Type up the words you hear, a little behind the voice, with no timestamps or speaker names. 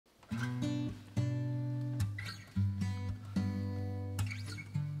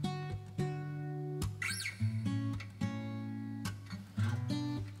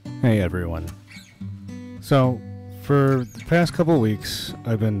Hey everyone. So, for the past couple weeks,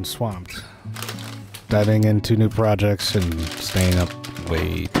 I've been swamped, diving into new projects and staying up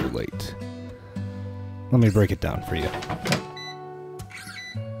way too late. Let me break it down for you.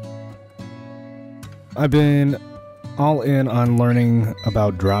 I've been all in on learning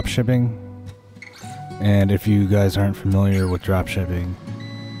about dropshipping, and if you guys aren't familiar with dropshipping,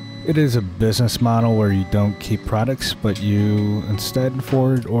 it is a business model where you don't keep products, but you instead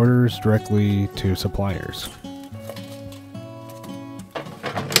forward orders directly to suppliers.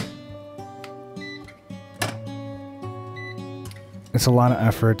 It's a lot of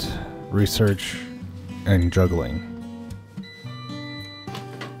effort, research, and juggling.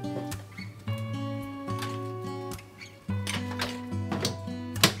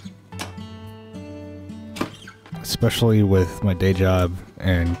 Especially with my day job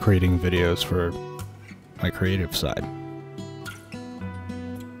and creating videos for my creative side.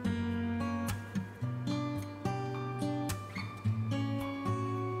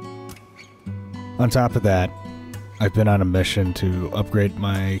 On top of that, I've been on a mission to upgrade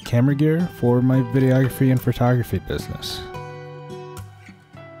my camera gear for my videography and photography business.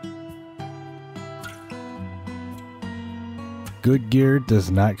 Good gear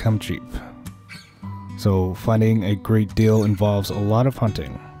does not come cheap, so finding a great deal involves a lot of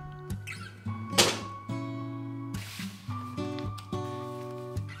hunting.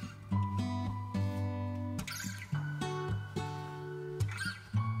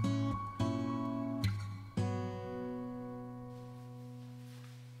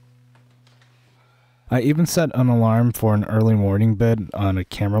 I even set an alarm for an early morning bid on a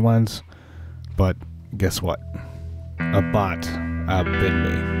camera lens, but guess what? A bot outbid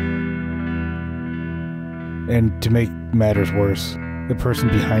me. And to make matters worse, the person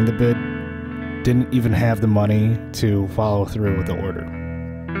behind the bid didn't even have the money to follow through with the order.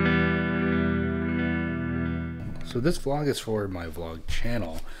 So this vlog is for my vlog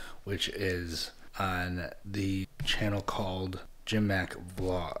channel, which is on the channel called Jim Mac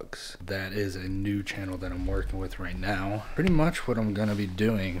Vlogs. That is a new channel that I'm working with right now. Pretty much what I'm gonna be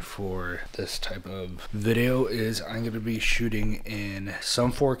doing for this type of video is I'm gonna be shooting in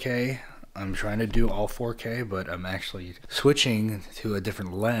some 4K. I'm trying to do all 4K, but I'm actually switching to a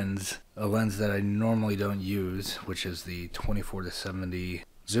different lens, a lens that I normally don't use, which is the 24-70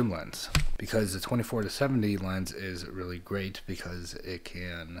 zoom lens, because the 24-70 lens is really great because it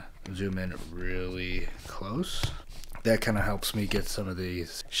can zoom in really close. That kind of helps me get some of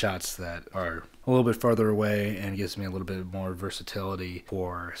these shots that are a little bit farther away and gives me a little bit more versatility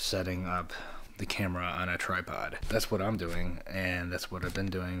for setting up the camera on a tripod. That's what I'm doing, and that's what I've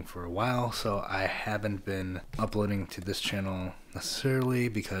been doing for a while. So I haven't been uploading to this channel necessarily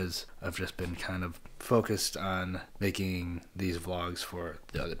because I've just been kind of focused on making these vlogs for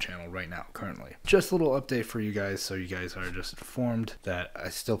the other channel right now currently. Just a little update for you guys so you guys are just informed that I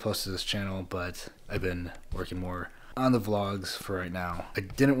still post to this channel, but I've been working more on the vlogs for right now. I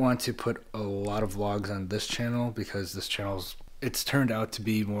didn't want to put a lot of vlogs on this channel because this channel's it's turned out to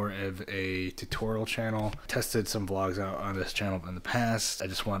be more of a tutorial channel. Tested some vlogs out on this channel in the past. I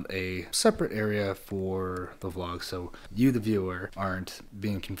just want a separate area for the vlogs so you, the viewer, aren't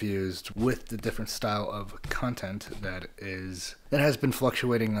being confused with the different style of content that has been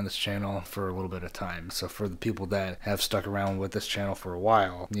fluctuating on this channel for a little bit of time. So for the people that have stuck around with this channel for a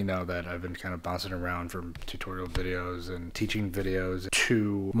while, you know that I've been kind of bouncing around from tutorial videos and teaching videos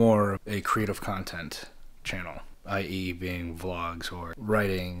to more a creative content channel, i.e. being vlogs or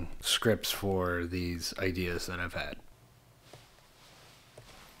writing scripts for these ideas that I've had.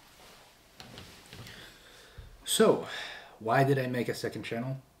 So, why did I make a second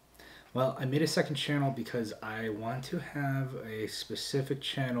channel? Well, I made a second channel because I want to have a specific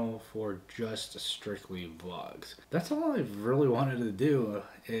channel for just strictly vlogs. That's all I really wanted to do,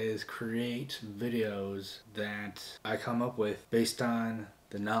 is create videos that I come up with based on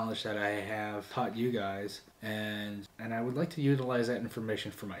the knowledge that I have taught you guys, and I would like to utilize that information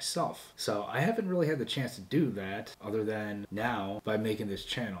for myself. So I haven't really had the chance to do that other than now by making this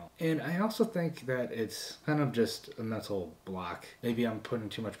channel. And I also think that it's kind of just a mental block. Maybe I'm putting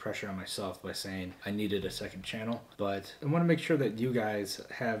too much pressure on myself by saying I needed a second channel, but I want to make sure that you guys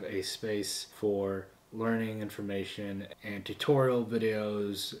have a space for learning information and tutorial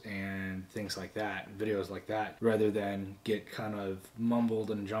videos and things like that, videos like that, rather than get kind of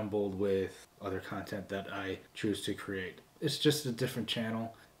mumbled and jumbled with other content that I choose to create. It's just a different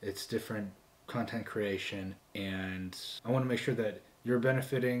channel, it's different content creation, and I want to make sure that you're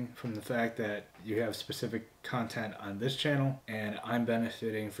benefiting from the fact that you have specific content on this channel, and I'm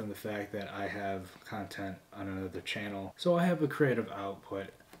benefiting from the fact that I have content on another channel. So I have a creative output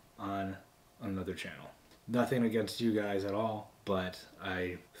on another channel. Nothing against you guys at all, but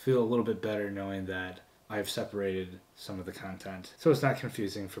I feel a little bit better knowing that I've separated some of the content so it's not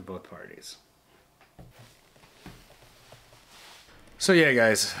confusing for both parties. So yeah,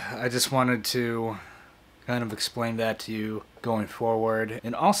 guys, I just wanted to kind of explain that to you going forward,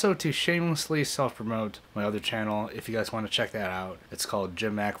 and also to shamelessly self-promote my other channel if you guys want to check that out. It's called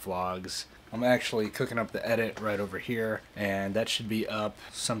Jim Mack Vlogs. I'm actually cooking up the edit right over here, and that should be up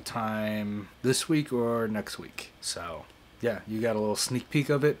sometime this week or next week. So yeah, you got a little sneak peek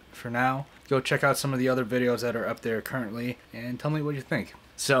of it for now. Go check out some of the other videos that are up there currently and tell me what you think.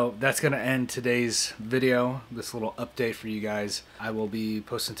 So that's going to end today's video, this little update for you guys. I will be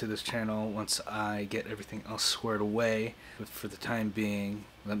posting to this channel once I get everything else squared away. But for the time being,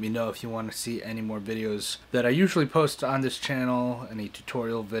 let me know if you want to see any more videos that I usually post on this channel, any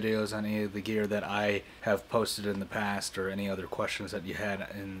tutorial videos on any of the gear that I have posted in the past, or any other questions that you had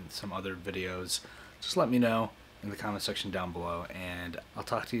in some other videos. Just let me know in the comment section down below, and I'll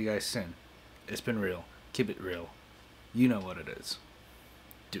talk to you guys soon. It's been real. Keep it real. You know what it is.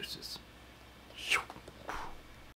 Deuces.